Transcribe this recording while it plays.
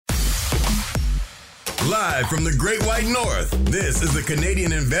Live from the Great White North, this is the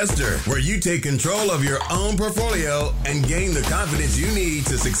Canadian Investor, where you take control of your own portfolio and gain the confidence you need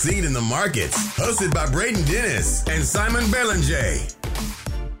to succeed in the markets. Hosted by Braden Dennis and Simon Belanger.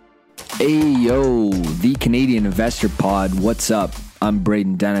 Hey, yo, the Canadian Investor Pod. What's up? I'm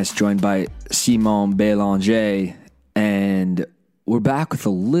Braden Dennis, joined by Simon Belanger, and we're back with a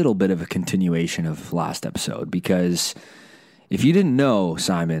little bit of a continuation of last episode, because if you didn't know,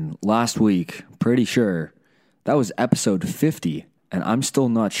 Simon, last week, pretty sure that was episode 50, and I'm still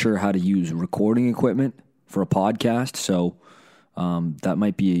not sure how to use recording equipment for a podcast, so that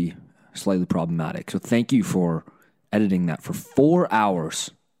might be slightly problematic. So thank you for editing that for 4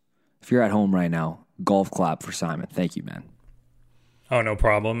 hours. If you're at home right now, golf clap for Simon. Thank you, man. Oh, no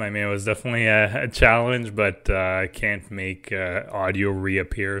problem. I mean, it was definitely a challenge, but I can't make audio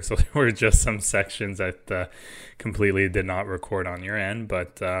reappear. So there were just some sections that completely did not record on your end.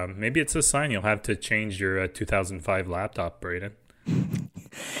 But maybe it's a sign you'll have to change your 2005 laptop, Braden.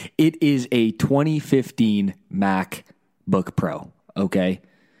 It is a 2015 MacBook Pro, okay?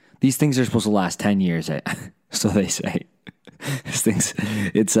 These things are supposed to last 10 years, so they say. This thing's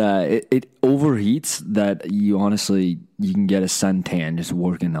it overheats that you can get a suntan just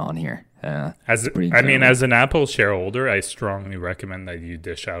working on here. As an Apple shareholder, I strongly recommend that you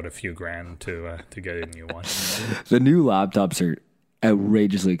dish out a few grand to get a new one. The new laptops are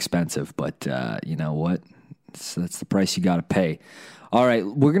outrageously expensive, but you know what? That's the price you got to pay. All right,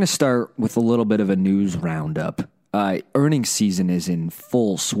 we're gonna start with a little bit of a news roundup. Earnings season is in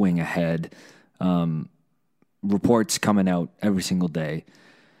full swing ahead. Reports coming out every single day.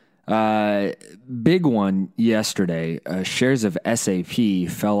 Big one yesterday. Shares of SAP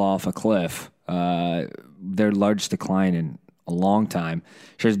fell off a cliff. Their largest decline in a long time.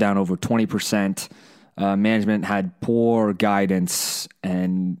 Shares down over 20%. Management had poor guidance,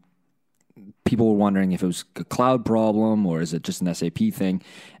 and people were wondering if it was a cloud problem or is it just an SAP thing.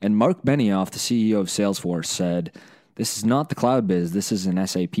 And Mark Benioff, the CEO of Salesforce, said, "This is not the cloud biz. This is an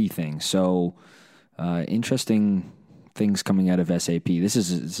SAP thing." So interesting things coming out of SAP. This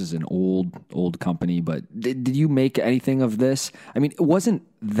is an old company, but did you make anything of this? I mean, it wasn't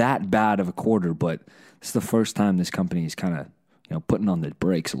that bad of a quarter, but this is the first time this company is kind of putting on the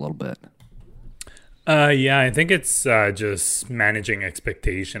brakes a little bit. Yeah, I think it's just managing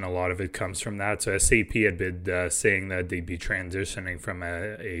expectation. A lot of it comes from that. So SAP had been saying that they'd be transitioning from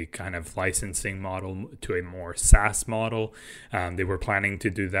a kind of licensing model to a more SaaS model. They were planning to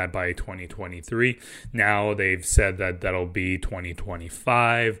do that by 2023. Now they've said that that'll be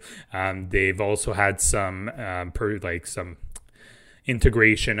 2025. They've also had some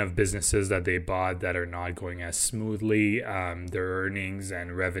integration of businesses that they bought that are not going as smoothly. Their earnings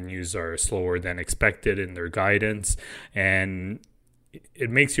and revenues are slower than expected in their guidance. And it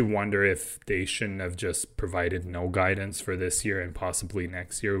makes you wonder if they shouldn't have just provided no guidance for this year and possibly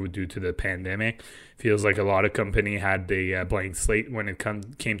next year due to the pandemic. Feels like a lot of company had the blank slate when it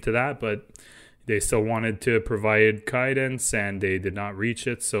came to that, but they still wanted to provide guidance and they did not reach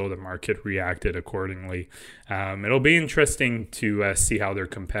it, so the market reacted accordingly. It'll be interesting to see how their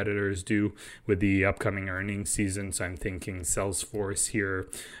competitors do with the upcoming earnings season. So I'm thinking Salesforce here,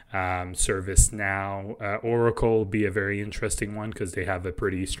 ServiceNow, Oracle will be a very interesting one because they have a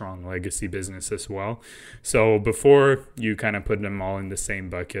pretty strong legacy business as well. So before you kind of put them all in the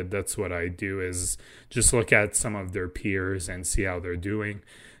same bucket, that's what I do, is just look at some of their peers and see how they're doing.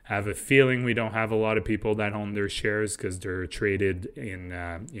 I have a feeling we don't have a lot of people that own their shares because they're traded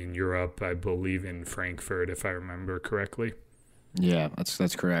in Europe, I believe in Frankfurt, if I remember correctly. Yeah,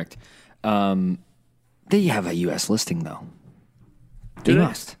 that's correct. They have a U.S. listing, though. They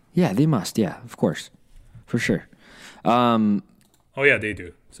must. Yeah, they must. Yeah, of course. For sure. Oh, yeah, they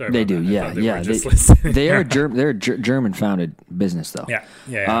do. Sorry they about do, that. yeah. They're a German-founded business, though.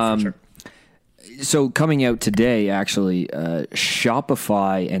 Yeah, for sure. So coming out today, actually,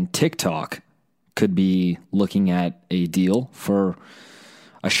 Shopify and TikTok could be looking at a deal for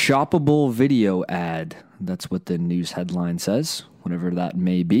a shoppable video ad. That's what the news headline says, whatever that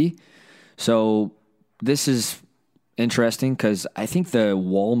may be. So this is interesting because I think the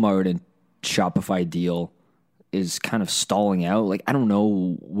Walmart and Shopify deal is kind of stalling out. Like, I don't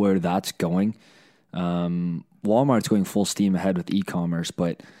know where that's going. Walmart's going full steam ahead with e-commerce,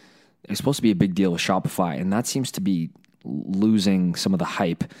 but it's supposed to be a big deal with Shopify, and that seems to be losing some of the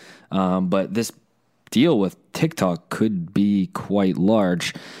hype. But this deal with TikTok could be quite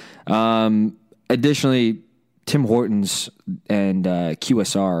large. Additionally, Tim Hortons and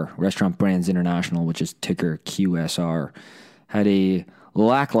QSR, Restaurant Brands International, which is ticker QSR, had a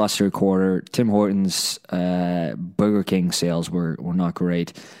lackluster quarter. Tim Hortons, Burger King sales were not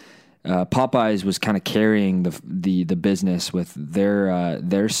great. Popeyes was kind of carrying the business with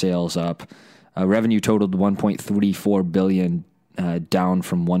their sales up. Revenue totaled 1.34 billion, down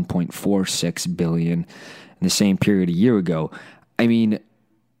from 1.46 billion in the same period a year ago. I mean,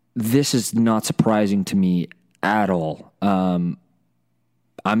 this is not surprising to me at all. I'm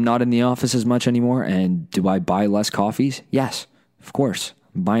not in the office as much anymore, and do I buy less coffees? Yes, of course.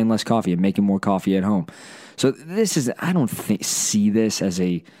 I'm buying less coffee and making more coffee at home. So I don't see this as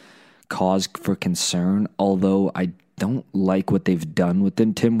a cause for concern, although I don't like what they've done with the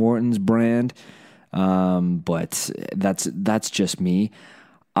Tim Hortons brand. But that's just me.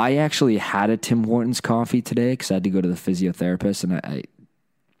 I actually had a Tim Hortons coffee today because I had to go to the physiotherapist and I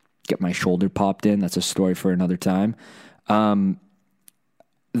get my shoulder popped in. That's a story for another time.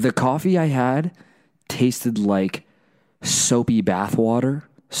 The coffee I had tasted like soapy bathwater.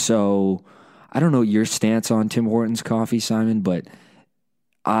 So I don't know your stance on Tim Hortons coffee, Simon, but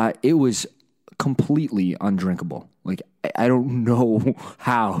it was completely undrinkable. Like, I don't know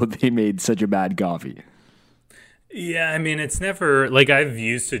how they made such a bad coffee. Yeah, I mean, it's never, like, I've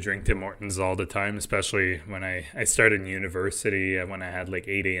used to drink Tim Hortons all the time, especially when I started in university, when I had, like,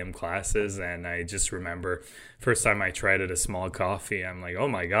 8 a.m. classes, and I just remember first time I tried it, a small coffee, I'm like, oh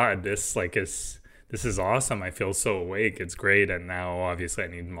my God, this is awesome. I feel so awake. It's great. And now obviously I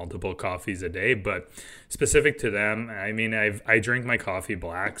need multiple coffees a day, but specific to them, I mean, I drink my coffee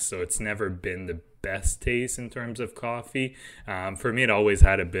black, so it's never been the best taste in terms of coffee. For me, it always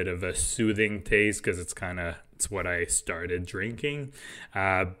had a bit of a soothing taste because it's what I started drinking.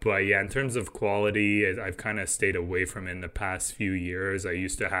 But yeah, in terms of quality, I've kind of stayed away from it in the past few years. I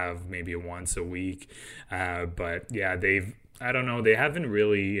used to have maybe once a week. But yeah, I don't know, they haven't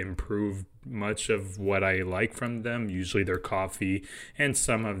really improved much of what I like from them. Usually their coffee and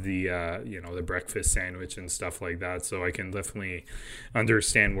some of the the breakfast sandwich and stuff like that. So I can definitely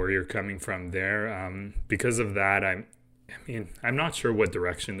understand where you're coming from there. Because of that, I'm not sure what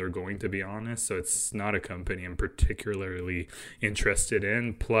direction they're going, to be honest. So it's not a company I'm particularly interested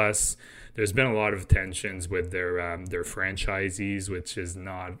in. Plus, there's been a lot of tensions with their franchisees, which is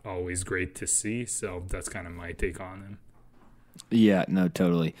not always great to see. So that's kind of my take on them. Yeah, no,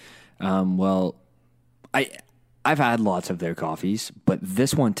 totally. Well, I've had lots of their coffees, but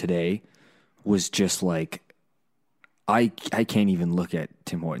this one today was just like, I can't even look at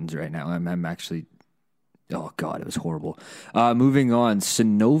Tim Hortons right now. I'm actually, oh God, it was horrible. Moving on,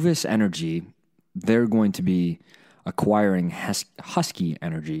 Cenovus Energy, they're going to be acquiring Husky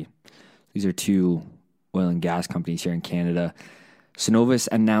Energy. These are two oil and gas companies here in Canada. Cenovus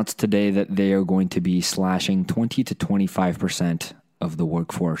announced today that they are going to be slashing 20 to 25% of the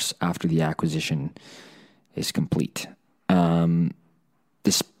workforce after the acquisition is complete.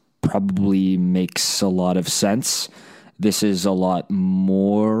 This probably makes a lot of sense. This is a lot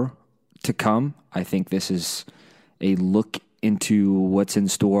more to come. I think this is a look into what's in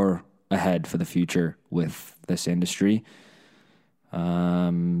store ahead for the future with this industry.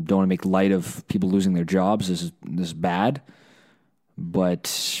 Don't want to make light of people losing their jobs. This is bad,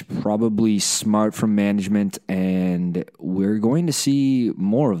 but probably smart from management, and we're going to see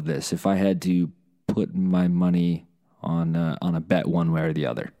more of this if I had to put my money on a bet one way or the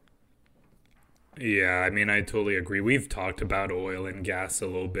other. Yeah, I mean, I totally agree. We've talked about oil and gas a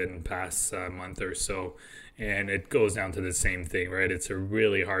little bit in the past month or so, and it goes down to the same thing, right? It's a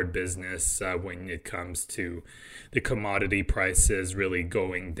really hard business when it comes to the commodity prices really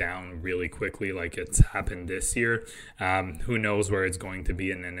going down really quickly like it's happened this year. Who knows where it's going to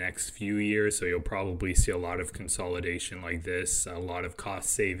be in the next few years, so you'll probably see a lot of consolidation like this, a lot of cost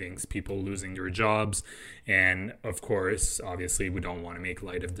savings, people losing their jobs, and of course, obviously, we don't want to make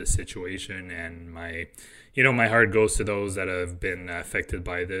light of the situation, and my heart goes to those that have been affected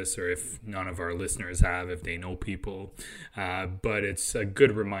by this, or if none of our listeners have, if they know people. But it's a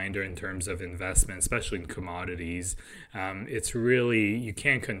good reminder in terms of investment, especially in commodities. It's really, you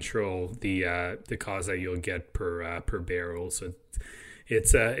can't control the cost that you'll get per barrel. So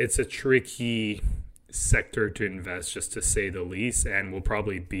it's a tricky sector to invest, just to say the least, and we'll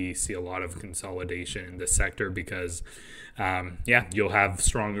probably see a lot of consolidation in the sector because you'll have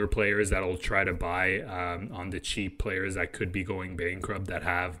stronger players that'll try to buy on the cheap players that could be going bankrupt that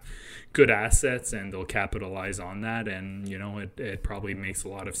have good assets, and they'll capitalize on that, and it probably makes a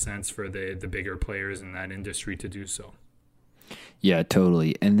lot of sense for the bigger players in that industry to do so. Yeah,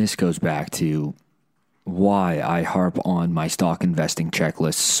 totally. And this goes back to why I harp on my stock investing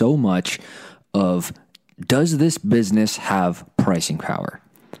checklist so much of, does this business have pricing power?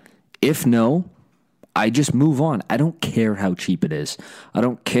 If no, I just move on. I don't care how cheap it is. I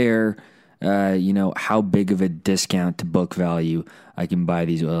don't care how big of a discount to book value I can buy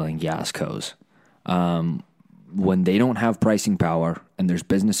these oil and gas cos. When they don't have pricing power, and there's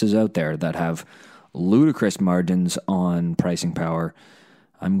businesses out there that have ludicrous margins on pricing power,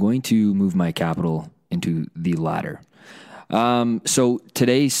 I'm going to move my capital into the latter. So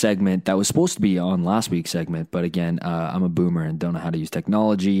today's segment, that was supposed to be on last week's segment, but again, I'm a boomer and don't know how to use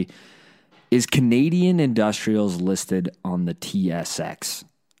technology, is Canadian Industrials listed on the TSX.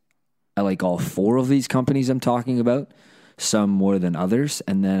 I like all four of these companies I'm talking about, some more than others,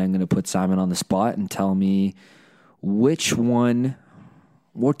 and then I'm going to put Simon on the spot and tell me which one,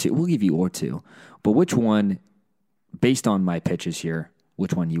 or two, we'll give you or two, but which one, based on my pitches here,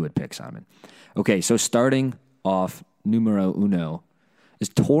 which one you would pick, Simon. Okay, so starting off, numero uno is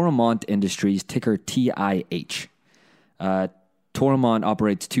Toromont Industries, ticker TIH. Toromont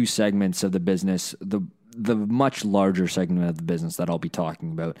operates two segments of the business. The much larger segment of the business that I'll be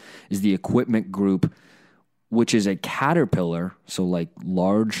talking about is the equipment group, which is a Caterpillar, so like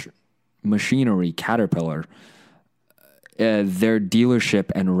large machinery Caterpillar, their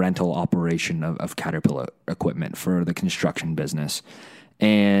dealership and rental operation of Caterpillar equipment for the construction business.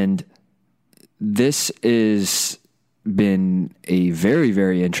 And this has been a very,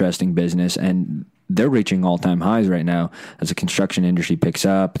 very interesting business, and they're reaching all-time highs right now as the construction industry picks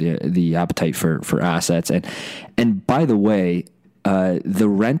up, the appetite for assets. And by the way, the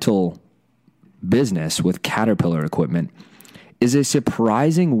rental business with Caterpillar equipment is a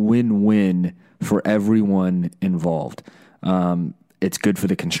surprising win-win for everyone involved. It's good for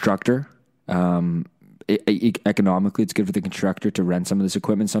the constructor. Economically, it's good for the constructor to rent some of this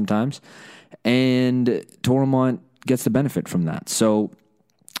equipment sometimes. And Toromont gets the benefit from that. So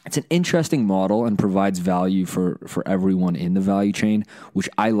it's an interesting model and provides value for everyone in the value chain, which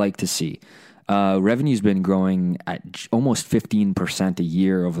I like to see. Revenue's been growing at almost 15% a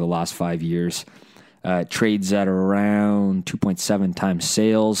year over the last 5 years. Trades at around 2.7 times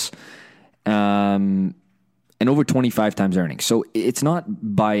sales. And over 25 times earnings. So it's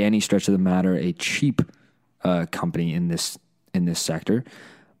not by any stretch of the matter a cheap company in this sector,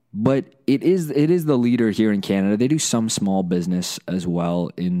 but it is the leader here in Canada. They do some small business as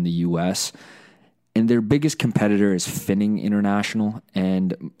well in the US, and their biggest competitor is Finning International.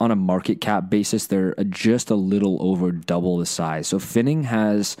 And on a market cap basis, they're just a little over double the size. So Finning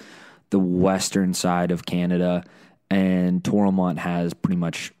has the western side of Canada, and Toromont has pretty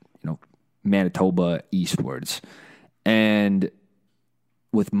much Manitoba eastwards. And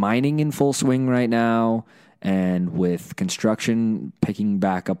with mining in full swing right now, and with construction picking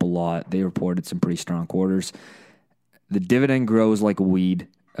back up a lot, they reported some pretty strong quarters. The dividend grows like a weed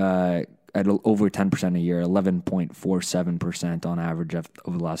at over 10% a year, 11.47% on average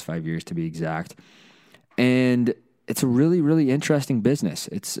over the last 5 years to be exact. And it's a really, really interesting business.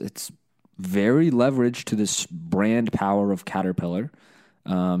 It's very leveraged to this brand power of Caterpillar.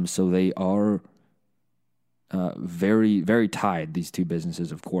 So they are very, very tied, these two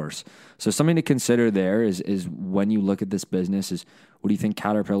businesses, of course. So something to consider there is when you look at this business is, what do you think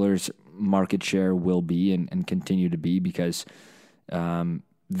Caterpillar's market share will be and continue to be? Because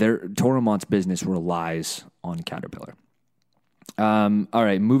Toromont's business relies on Caterpillar. All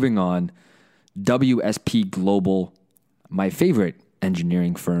right, moving on. WSP Global, my favorite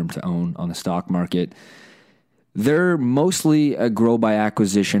engineering firm to own on the stock market. They're mostly a grow by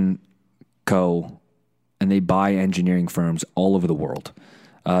acquisition co, and they buy engineering firms all over the world.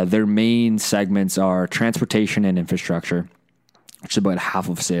 Their main segments are transportation and infrastructure, which is about half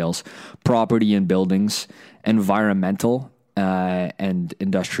of sales, property and buildings, environmental, and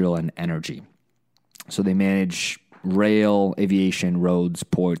industrial and energy. So they manage rail, aviation, roads,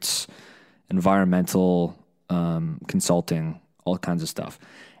 ports, environmental, consulting, all kinds of stuff.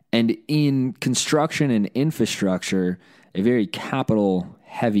 And in construction and infrastructure, a very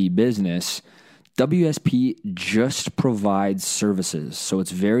capital-heavy business, WSP just provides services. So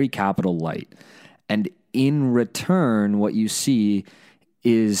it's very capital light. And in return, what you see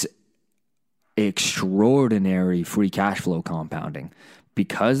is extraordinary free cash flow compounding.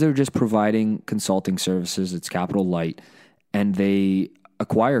 Because they're just providing consulting services, it's capital light, and they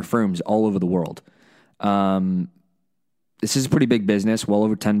acquire firms all over the world. This is a pretty big business, well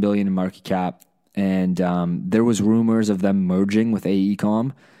over $10 billion in market cap. And there was rumors of them merging with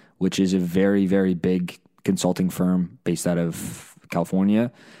AECOM, which is a very, very big consulting firm based out of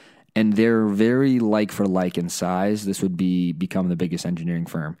California. And they're very like for like in size. This would become the biggest engineering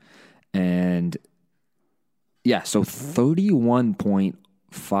firm. And yeah, so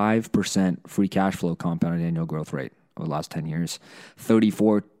 31.5% free cash flow compounded annual growth rate over the last 10 years,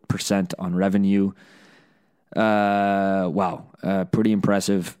 34% on revenue. Wow. Pretty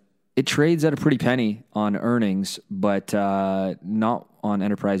impressive. it trades at a pretty penny on earnings, but not on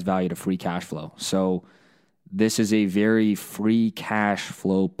enterprise value to free cash flow. So this is a very free cash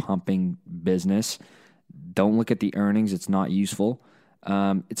flow pumping business. Don't look at the earnings. It's not useful.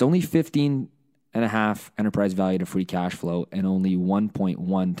 It's only 15.5 enterprise value to free cash flow and only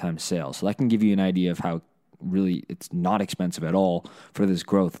 1.1 times sales. So that can give you an idea of how really it's not expensive at all for this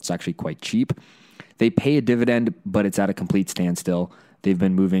growth. It's actually quite cheap. They pay a dividend, but it's at a complete standstill. They've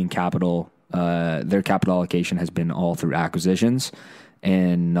been moving capital. Their capital allocation has been all through acquisitions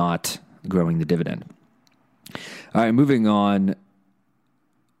and not growing the dividend. All right, moving on.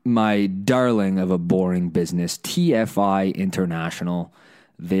 My darling of a boring business, TFI International.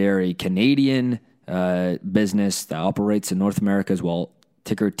 They're a Canadian business that operates in North America as well.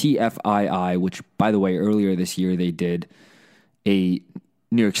 Ticker TFII, which, by the way, earlier this year they did a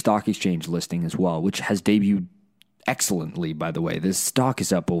New York Stock Exchange listing as well, which has debuted excellently, by the way. This stock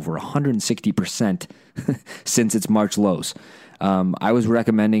is up over 160% since its March lows. I was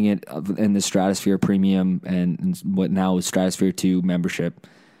recommending it in the Stratosphere Premium and what now is Stratosphere 2 membership,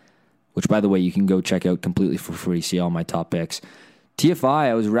 which, by the way, you can go check out completely for free, see all my top picks. TFI,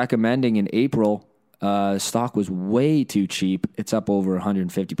 I was recommending in April. Stock was way too cheap. It's up over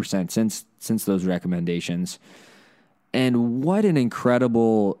 150% since those recommendations. And what an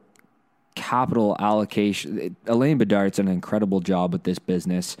incredible capital allocation. Alain Bedard's done an incredible job with this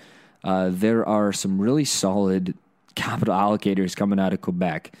business. There are some really solid capital allocators coming out of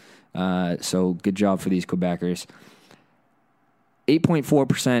Quebec. So good job for these Quebecers.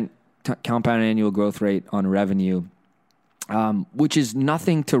 8.4% compound annual growth rate on revenue, which is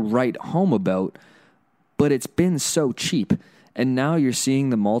nothing to write home about, but it's been so cheap. And now you're seeing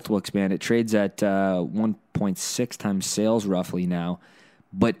the multiple expand. It trades at 1.6 times sales roughly now,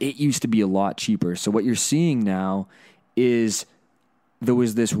 but it used to be a lot cheaper. So what you're seeing now is there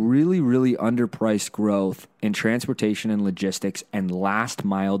was this really, really underpriced growth in transportation and logistics and last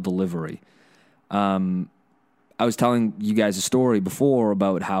mile delivery. I was telling you guys a story before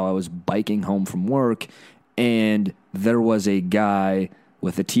about how I was biking home from work and there was a guy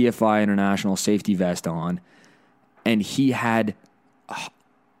with a TFI International safety vest on, and he had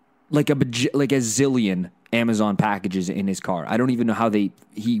like a zillion Amazon packages in his car. I don't even know how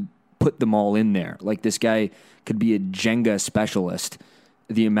he put them all in there. Like, this guy could be a Jenga specialist.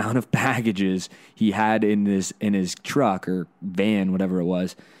 The amount of packages he had in his truck or van, whatever it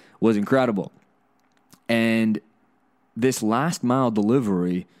was incredible. And this last mile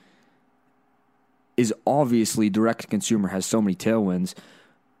delivery is obviously direct to consumer, has so many tailwinds.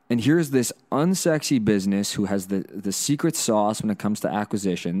 And here's this unsexy business who has the secret sauce when it comes to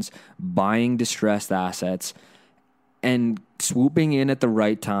acquisitions, buying distressed assets, and swooping in at the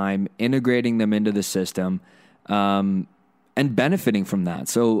right time, integrating them into the system, and benefiting from that.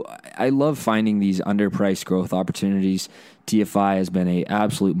 So I love finding these underpriced growth opportunities. TFI has been an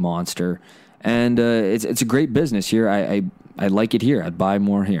absolute monster, and it's a great business here. I like it here. I'd buy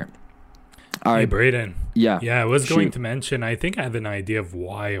more here. All right, hey, Braden. Yeah. I was going to mention, I think I have an idea of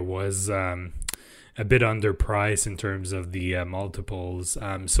why it was a bit underpriced in terms of the multiples.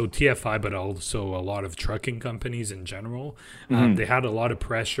 So TFI, but also a lot of trucking companies in general, they had a lot of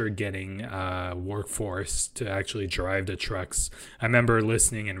pressure getting workforce to actually drive the trucks. I remember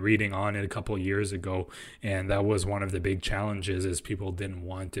listening and reading on it a couple of years ago, and that was one of the big challenges is people didn't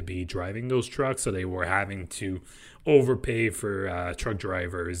want to be driving those trucks, so they were having to overpay for truck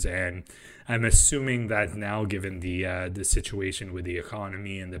drivers. And I'm assuming that now, given the situation with the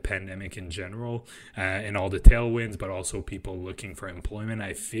economy and the pandemic in general, and all the tailwinds, but also people looking for employment,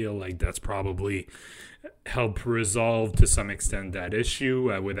 I feel like that's probably helped resolve to some extent that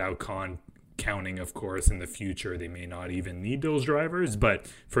issue. Without counting, of course, in the future they may not even need those drivers, but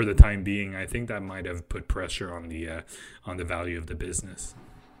for the time being, I think that might have put pressure on the value of the business.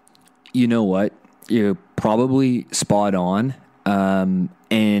 You know what? You're probably spot on.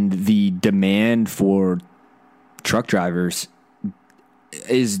 And the demand for truck drivers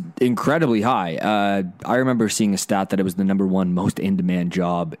is incredibly high. I remember seeing a stat that it was the number one most in-demand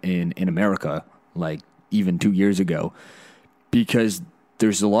job in America, like even 2 years ago, because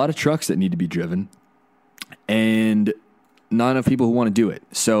there's a lot of trucks that need to be driven and not enough people who want to do it.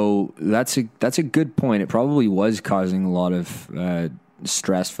 So that's a good point. It probably was causing a lot of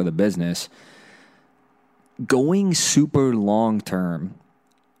stress for the business. Going super long term,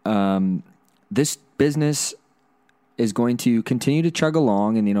 this business is going to continue to chug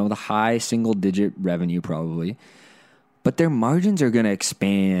along and, the high single digit revenue probably, but their margins are going to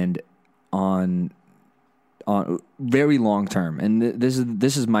expand on very long term. And this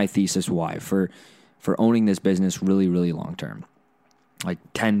is my thesis why for owning this business really, really long term. like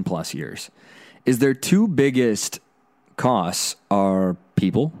 10 plus years, is their two biggest costs are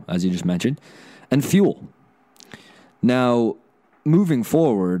people, as you just mentioned, and fuel. Now, moving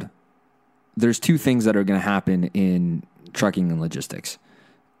forward, there's two things that are going to happen in trucking and logistics.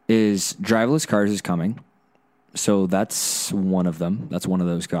 Is driverless cars is coming. So that's one of them. That's one of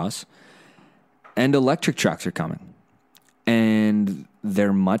those costs. And electric trucks are coming. And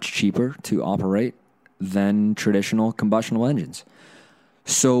they're much cheaper to operate than traditional combustion engines.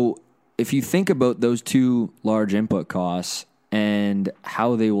 So if you think about those two large input costs and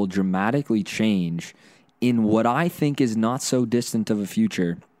how they will dramatically change in what I think is not so distant of a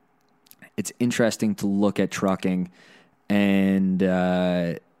future, it's interesting to look at trucking and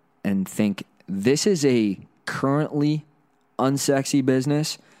think this is a currently unsexy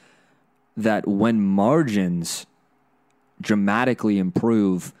business that when margins dramatically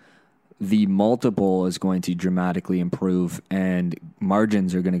improve, the multiple is going to dramatically improve and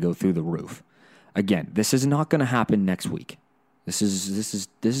margins are going to go through the roof. Again, this is not going to happen next week. This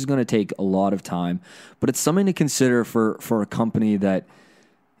is going to take a lot of time, but it's something to consider for a company that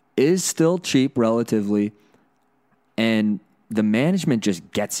is still cheap relatively, and the management just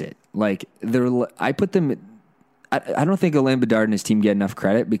gets it. Like I put them. I don't think Alain Bedard and his team get enough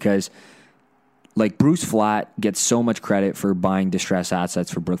credit because, like, Bruce Flatt gets so much credit for buying distressed assets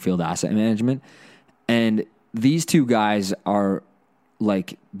for Brookfield Asset Management, and these two guys are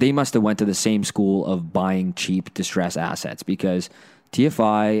like, they must have went to the same school of buying cheap distressed assets because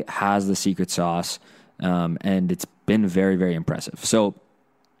TFI has the secret sauce, and it's been very, very impressive. So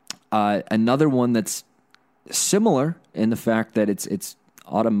another one that's similar in the fact that it's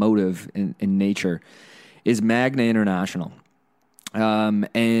automotive in nature is Magna International.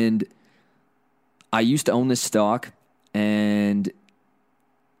 And I used to own this stock, and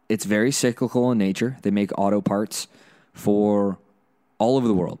it's very cyclical in nature. They make auto parts for all over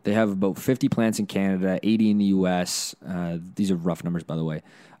the world. They have about 50 plants in Canada, 80 in the U.S. These are rough numbers, by the way.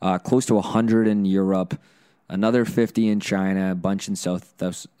 Close to 100 in Europe, another 50 in China, a bunch in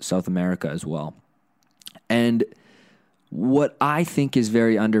South America as well. And what I think is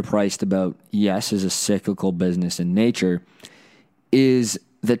very underpriced about, yes, is a cyclical business in nature, is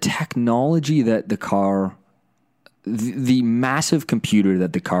the technology that the car, the massive computer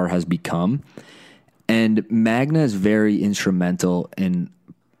that the car has become. And Magna is very instrumental in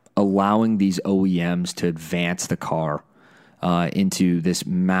allowing these OEMs to advance the car into this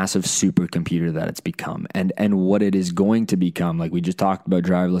massive supercomputer that it's become and what it is going to become. Like we just talked about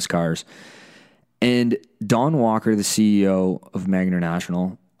driverless cars. And Don Walker, the CEO of Magna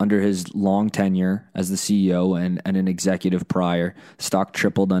International, under his long tenure as the CEO and an executive prior, stock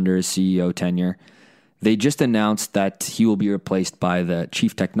tripled under his CEO tenure. They just announced that he will be replaced by the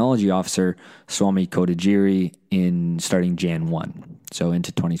Chief Technology Officer, Swami Kotagiri, in starting Jan 1, so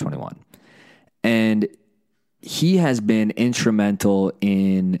into 2021. And he has been instrumental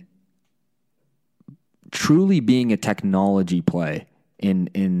in truly being a technology play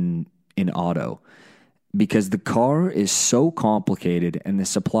in auto, because the car is so complicated and the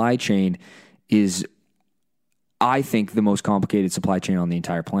supply chain is, I think, the most complicated supply chain on the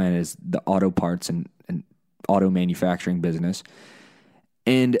entire planet is the auto parts and auto manufacturing business.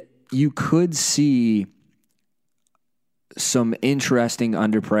 And you could see some interesting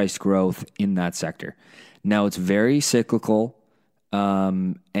underpriced growth in that sector. Now, it's very cyclical.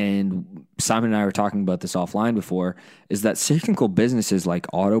 And Simon and I were talking about this offline before, is that cyclical businesses like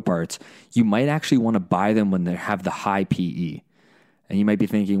auto parts, you might actually want to buy them when they have the high PE. And you might be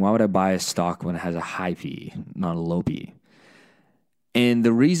thinking, why would I buy a stock when it has a high PE, not a low PE? And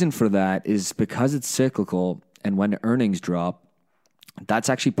the reason for that is because it's cyclical, and when earnings drop, that's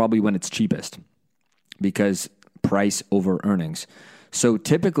actually probably when it's cheapest, because price over earnings. So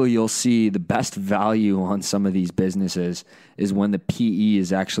typically you'll see the best value on some of these businesses is when the PE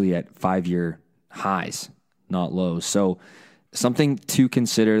is actually at 5-year highs, not lows. So something to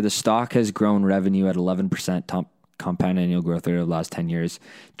consider, the stock has grown revenue at 11% compound annual growth rate over the last 10 years,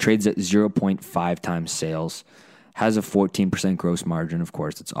 trades at 0.5 times sales, has a 14% gross margin. Of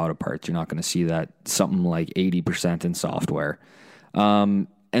course, it's auto parts. You're not going to see that, something like 80% in software.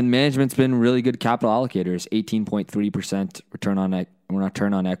 And management's been really good capital allocators, 18.3%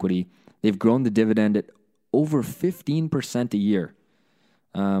 return on equity. They've grown the dividend at over 15% a year,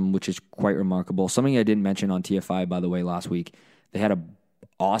 which is quite remarkable. Something I didn't mention on TFI, by the way, last week. They had an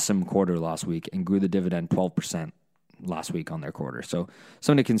awesome quarter last week and grew the dividend 12% last week on their quarter. So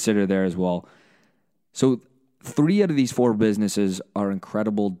something to consider there as well. So 3 out of these 4 businesses are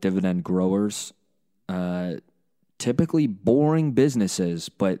incredible dividend growers. Typically boring businesses,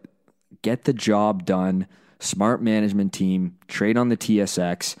 but get the job done smart management team, trade on the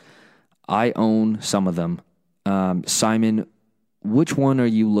TSX. I own some of them. Simon, which one are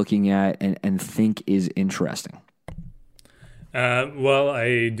you looking at and think is interesting? Well,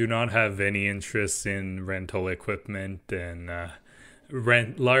 I do not have any interest in rental equipment and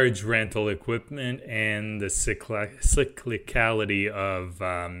large rental equipment, and the cyclicality of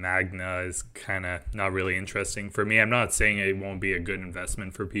Magna is kind of not really interesting for me. I'm not saying it won't be a good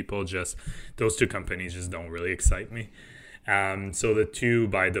investment for people, just those two companies just don't really excite me. So the two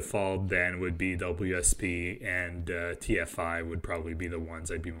by default then would be WSP and TFI would probably be the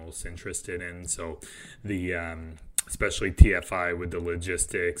ones I'd be most interested in. So the especially TFI with the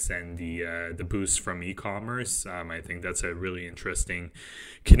logistics and the boost from e-commerce. I think that's a really interesting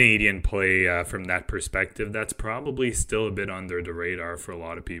Canadian play from that perspective. That's probably still a bit under the radar for a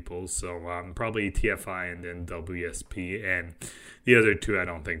lot of people. So probably TFI and then WSP, and the other two I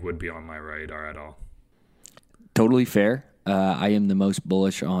don't think would be on my radar at all. Totally fair. I am the most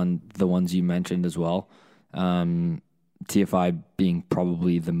bullish on the ones you mentioned as well. TFI being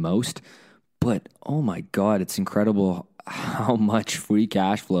probably the most. But, oh my God, it's incredible how much free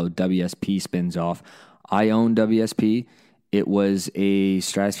cash flow WSP spins off. I own WSP. It was a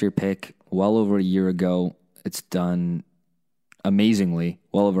Stratosphere pick well over a year ago. It's done amazingly,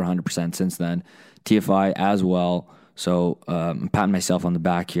 well over 100% since then. TFI as well. So I'm patting myself on the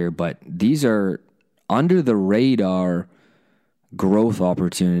back here. But these are under the radar growth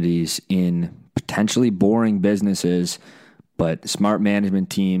opportunities in potentially boring businesses, but smart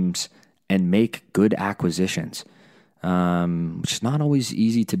management teams and make good acquisitions, which is not always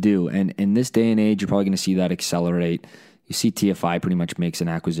easy to do. And in this day and age, you're probably going to see that accelerate. You see TFI pretty much makes an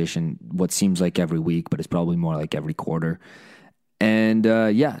acquisition what seems like every week, but it's probably more like every quarter. And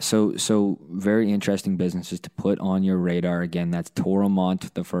so very interesting businesses to put on your radar. Again, that's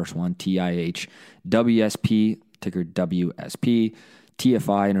Toromont, the first one, TIH, WSP, ticker WSP,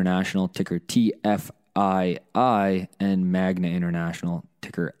 TFI International, ticker TFII, and Magna International,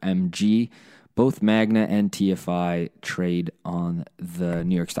 ticker MG. Both Magna and TFI trade on the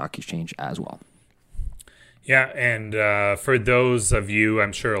New York Stock Exchange as well. Yeah, and for those of you,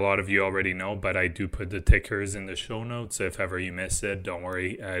 I'm sure a lot of you already know, but I do put the tickers in the show notes. If ever you miss it, don't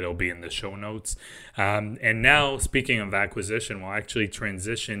worry, it'll be in the show notes. And now, speaking of acquisition, we'll actually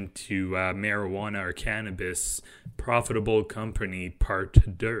transition to marijuana or cannabis profitable company part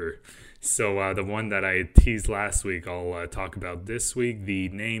 2. So the one that I teased last week, I'll talk about this week. The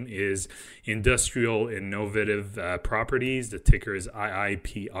name is Industrial Innovative Properties. The ticker is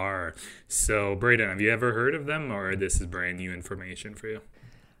IIPR. So, Braden, have you ever heard of them, or this is brand new information for you?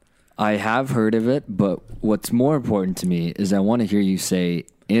 I have heard of it, but what's more important to me is I want to hear you say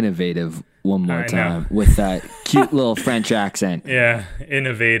innovative one more time with that cute little French accent. Yeah,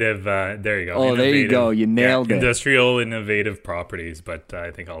 innovative. There you go. Oh, there you go. You nailed it. Industrial Innovative Properties, but I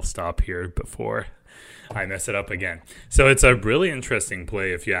think I'll stop here before I mess it up again. So it's a really interesting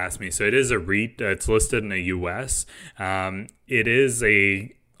play, if you ask me. So it is a REIT. It's listed in the U.S. It is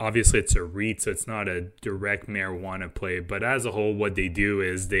obviously it's a REIT, so it's not a direct marijuana play. But as a whole, what they do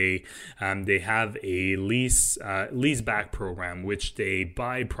is they have a lease back program, which they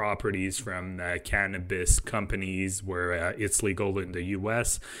buy properties from cannabis companies where it's legal in the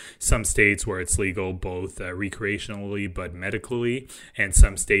U.S., some states where it's legal both recreationally but medically, and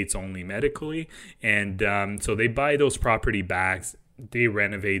some states only medically. And so they buy those property backs, they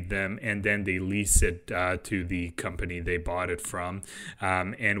renovate them, and then they lease it to the company they bought it from.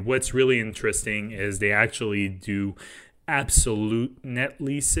 And what's really interesting is they actually do absolute net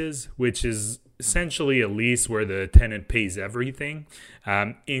leases, which is essentially a lease where the tenant pays everything,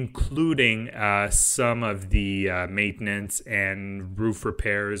 including some of the maintenance and roof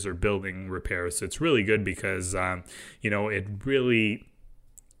repairs or building repairs. So it's really good because,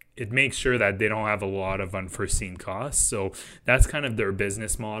 it makes sure that they don't have a lot of unforeseen costs. So that's kind of their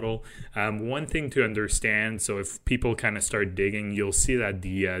business model. One thing to understand, so if people kind of start digging, you'll see that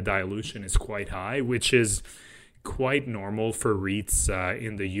the dilution is quite high, which is quite normal for REITs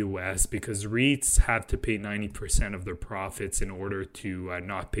in the US, because REITs have to pay 90% of their profits in order to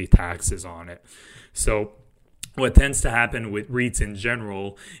not pay taxes on it. So what tends to happen with REITs in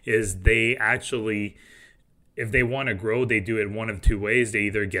general is they actually if they want to grow, they do it one of two ways. They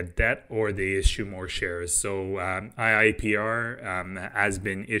either get debt or they issue more shares. So IIPR has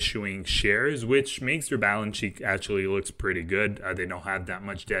been issuing shares, which makes their balance sheet actually looks pretty good. They don't have that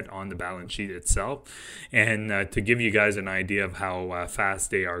much debt on the balance sheet itself. And to give you guys an idea of how fast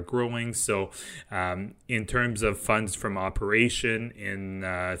they are growing, so in terms of funds from operation,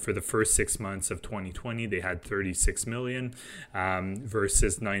 for the first 6 months of 2020, they had 36 million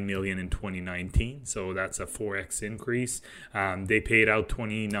versus 9 million in 2019. So that's a 4x increase. They paid out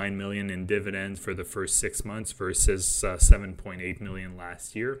 29 million in dividends for the first 6 months versus 7.8 million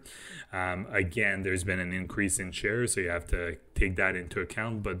last year. Again, there's been an increase in shares, so you have to take that into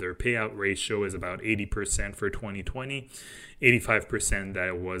account, but their payout ratio is about 80% for 2020, 85% that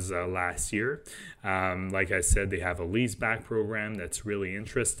it was last year. Like I said, they have a leaseback program that's really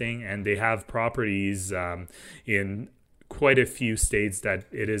interesting, and they have properties in quite a few states that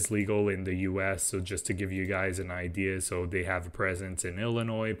it is legal in the U.S. So just to give you guys an idea, so they have a presence in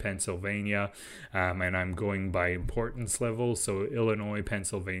Illinois, Pennsylvania, and I'm going by importance level. So Illinois,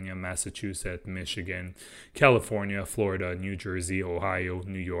 Pennsylvania, Massachusetts, Michigan, California, Florida, New Jersey, Ohio,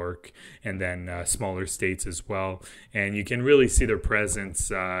 New York, and then smaller states as well. And you can really see their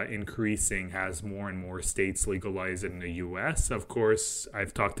presence increasing as more and more states legalize in the U.S. Of course,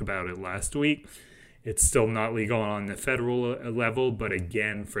 I've talked about it last week. It's still not legal on the federal level, but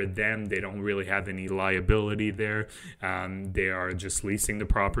again, for them, they don't really have any liability there. They are just leasing the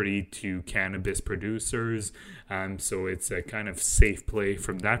property to cannabis producers. So it's a kind of safe play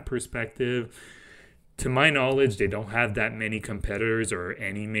from that perspective. To my knowledge, they don't have that many competitors or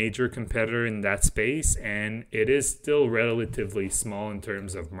any major competitor in that space, and it is still relatively small in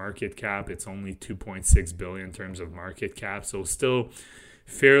terms of market cap. It's only 2.6 billion in terms of market cap, so still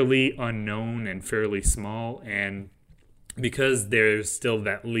fairly unknown and fairly small. And because there's still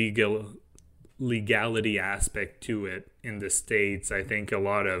that legality aspect to it in the States, I think a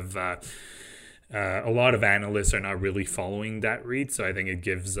lot of analysts are not really following that REIT. So I think it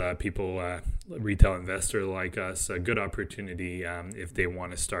gives people, retail investor like us, a good opportunity if they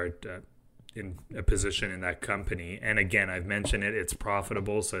want to start in a position in that company. And again, I've mentioned it's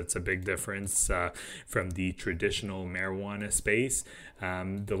profitable, so it's a big difference from the traditional marijuana space.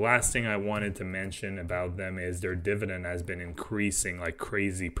 The last thing I wanted to mention about them is their dividend has been increasing like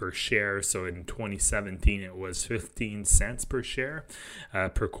crazy per share. So in 2017, it was 15 cents per share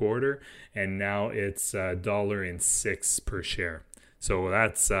per quarter, and now it's $1.06 per share. So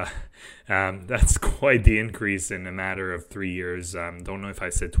that's quite the increase in a matter of 3 years. Don't know if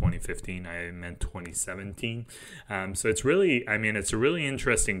I said 2015, I meant 2017. So it's really, it's a really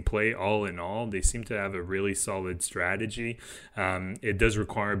interesting play all in all. They seem to have a really solid strategy. It does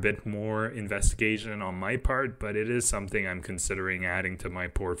require a bit more investigation on my part, but it is something I'm considering adding to my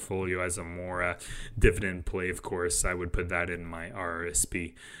portfolio as a more dividend play. Of course, I would put that in my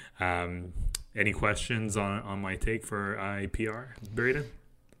RRSP. Any questions on my take for IIPR, Braden?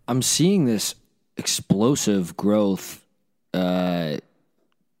 I'm seeing this explosive growth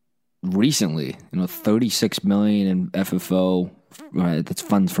recently. 36 million in FFO. Right, that's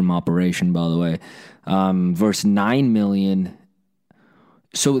funds from operation, by the way, versus 9 million.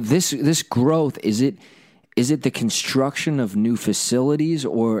 So this growth, is it the construction of new facilities,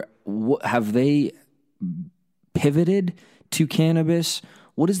 or have they pivoted to cannabis?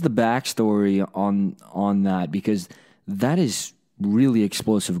 What is the backstory on that? Because that is really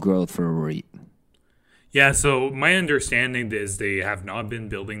explosive growth for a REIT. Yeah, so my understanding is they have not been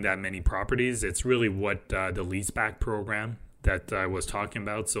building that many properties. It's really what the leaseback program that I was talking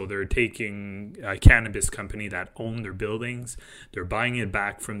about. So they're taking a cannabis company that own their buildings, they're buying it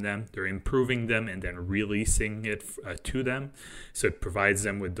back from them, they're improving them, and then releasing it to them. So it provides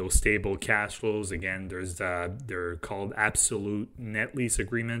them with those stable cash flows. Again, they're called absolute net lease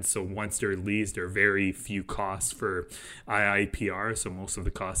agreements. So once they're leased, there are very few costs for IIPR. So most of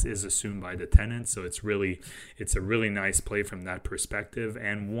the cost is assumed by the tenant. So it's a really nice play from that perspective.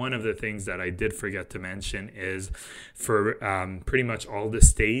 And one of the things that I did forget to mention is for pretty much all the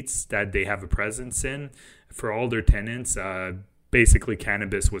states that they have a presence in, for all their tenants, basically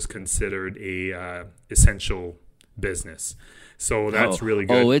cannabis was considered a essential business. So that's really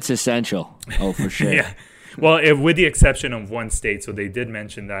good. Oh, it's essential. Oh, for sure. Yeah. Well, with the exception of one state, so they did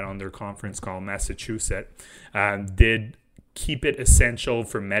mention that on their conference call, Massachusetts did keep it essential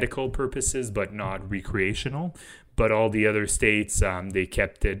for medical purposes, but not recreational. but all the other states, they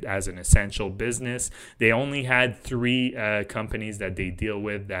kept it as an essential business. They only had 3 companies that they deal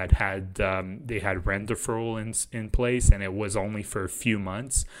with that had they had rent deferral in place, and it was only for a few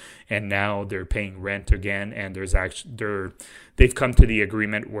months. And now they're paying rent again, and they've come to the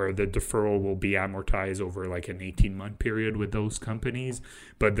agreement where the deferral will be amortized over like an 18-month period with those companies.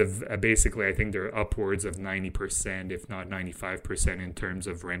 But basically, I think they're upwards of 90%, if not 95%, in terms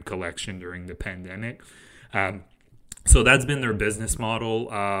of rent collection during the pandemic. So that's been their business model.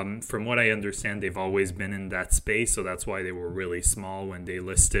 From what I understand, they've always been in that space. So that's why they were really small when they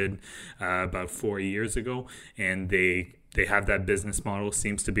listed about 4 years ago. And they have that business model,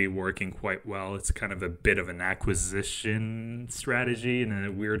 seems to be working quite well. It's kind of a bit of an acquisition strategy in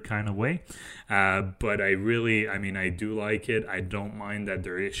a weird kind of way. But I do like it. I don't mind that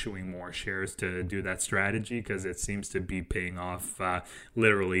they're issuing more shares to do that strategy, because it seems to be paying off,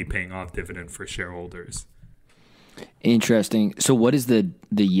 literally paying off dividend for shareholders. Interesting. So what is the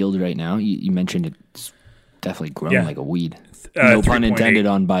yield right now? You mentioned it's definitely grown like a weed. No pun intended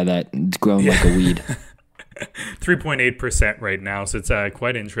by that. It's grown like a weed. 3.8% right now. So it's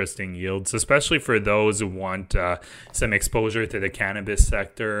quite interesting yields, especially for those who want some exposure to the cannabis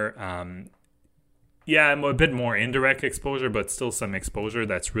sector. A bit more indirect exposure, but still some exposure.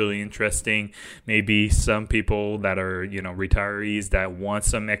 That's really interesting. Maybe some people that are, retirees that want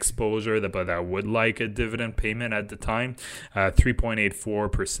some exposure, but that would like a dividend payment at the time.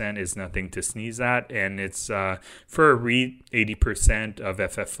 3.84% is nothing to sneeze at. And it's for a REIT, 80% of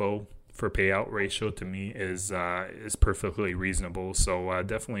FFO for payout ratio to me is perfectly reasonable. So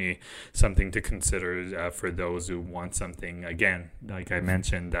definitely something to consider for those who want something, again, like I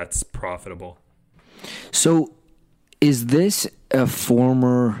mentioned, that's profitable. So is this a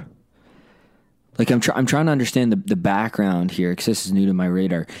former, like I'm trying to understand the background here, because this is new to my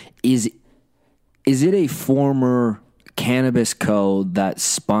radar. Is it a former cannabis co that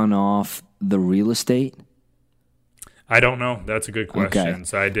spun off the real estate? I don't know. That's a good question. Okay.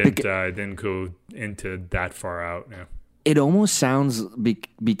 So I didn't go into that far out. Yeah. It almost sounds,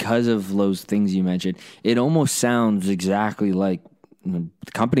 because of those things you mentioned, it almost sounds exactly like the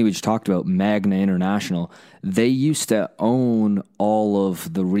company we just talked about, Magna International. They used to own all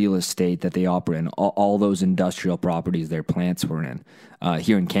of the real estate that they operate in, all those industrial properties their plants were in,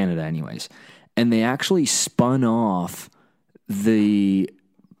 here in Canada anyways. And they actually spun off the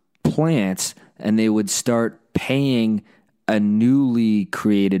plants, and they would start paying a newly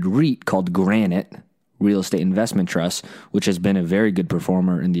created REIT called Granite, Real Estate Investment Trust, which has been a very good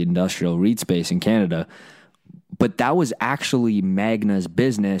performer in the industrial REIT space in Canada. But that was actually Magna's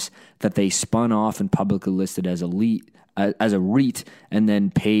business that they spun off and publicly listed as a REIT, and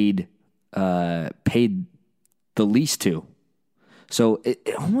then paid the lease to. So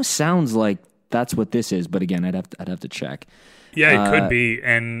it almost sounds like that's what this is. But again, I'd have to check. Yeah, it could be.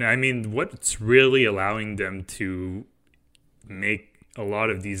 And I mean, what's really allowing them to make a lot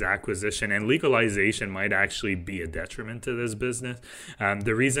of these acquisition and legalization might actually be a detriment to this business.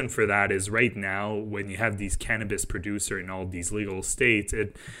 The reason for that is right now, when you have these cannabis producer in all these legal states,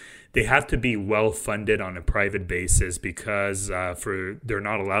 they have to be well funded on a private basis, because they're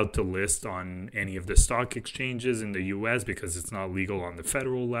not allowed to list on any of the stock exchanges in the U.S. because it's not legal on the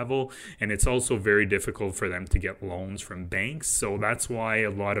federal level, and it's also very difficult for them to get loans from banks. So that's why a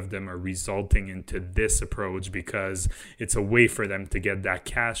lot of them are resulting into this approach, because it's a way for them to get that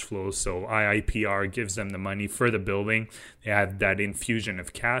cash flow. So IIPR gives them the money for the building. They have that infusion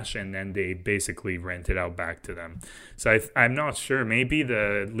of cash, and then they basically rent it out back to them. So I'm not sure. Maybe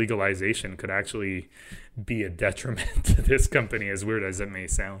the legalization could actually be a detriment to this company, as weird as it may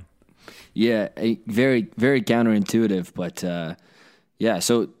sound. Yeah, very, very counterintuitive, but yeah.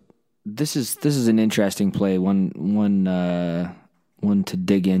 So this is an interesting play, one to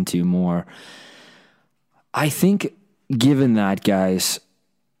dig into more. I think, given that, guys,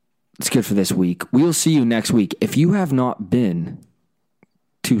 it's good for this week. We'll see you next week. If you have not been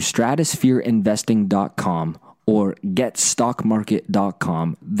to stratosphereinvesting.com or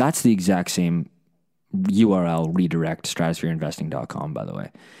getstockmarket.com, that's the exact same URL redirect, stratosphereinvesting.com, by the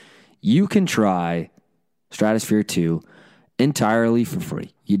way. You can try Stratosphere 2 entirely for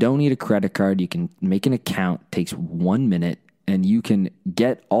free. You don't need a credit card. You can make an account. It takes 1 minute, and you can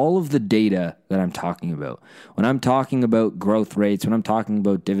get all of the data that I'm talking about. When I'm talking about growth rates, when I'm talking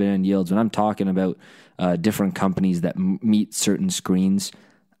about dividend yields, when I'm talking about different companies that meet certain screens,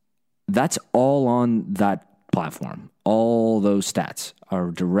 that's all on that platform. All those stats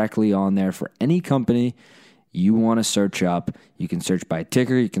are directly on there for any company you want to search up. You can search by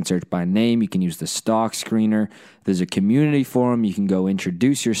ticker, you can search by name, you can use the stock screener. There's a community forum. You can go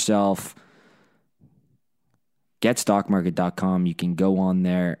introduce yourself. getstockmarket.com. You can go on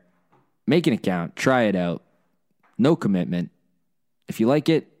there, make an account, try it out. No commitment. If you like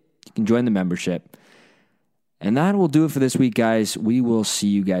it, you can join the membership. And that will do it for this week, guys. We will see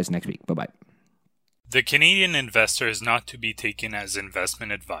you guys next week. Bye-bye. The Canadian Investor is not to be taken as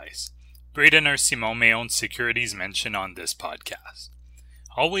investment advice. Braden or Simon may own securities mentioned on this podcast.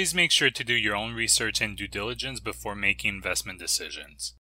 Always make sure to do your own research and due diligence before making investment decisions.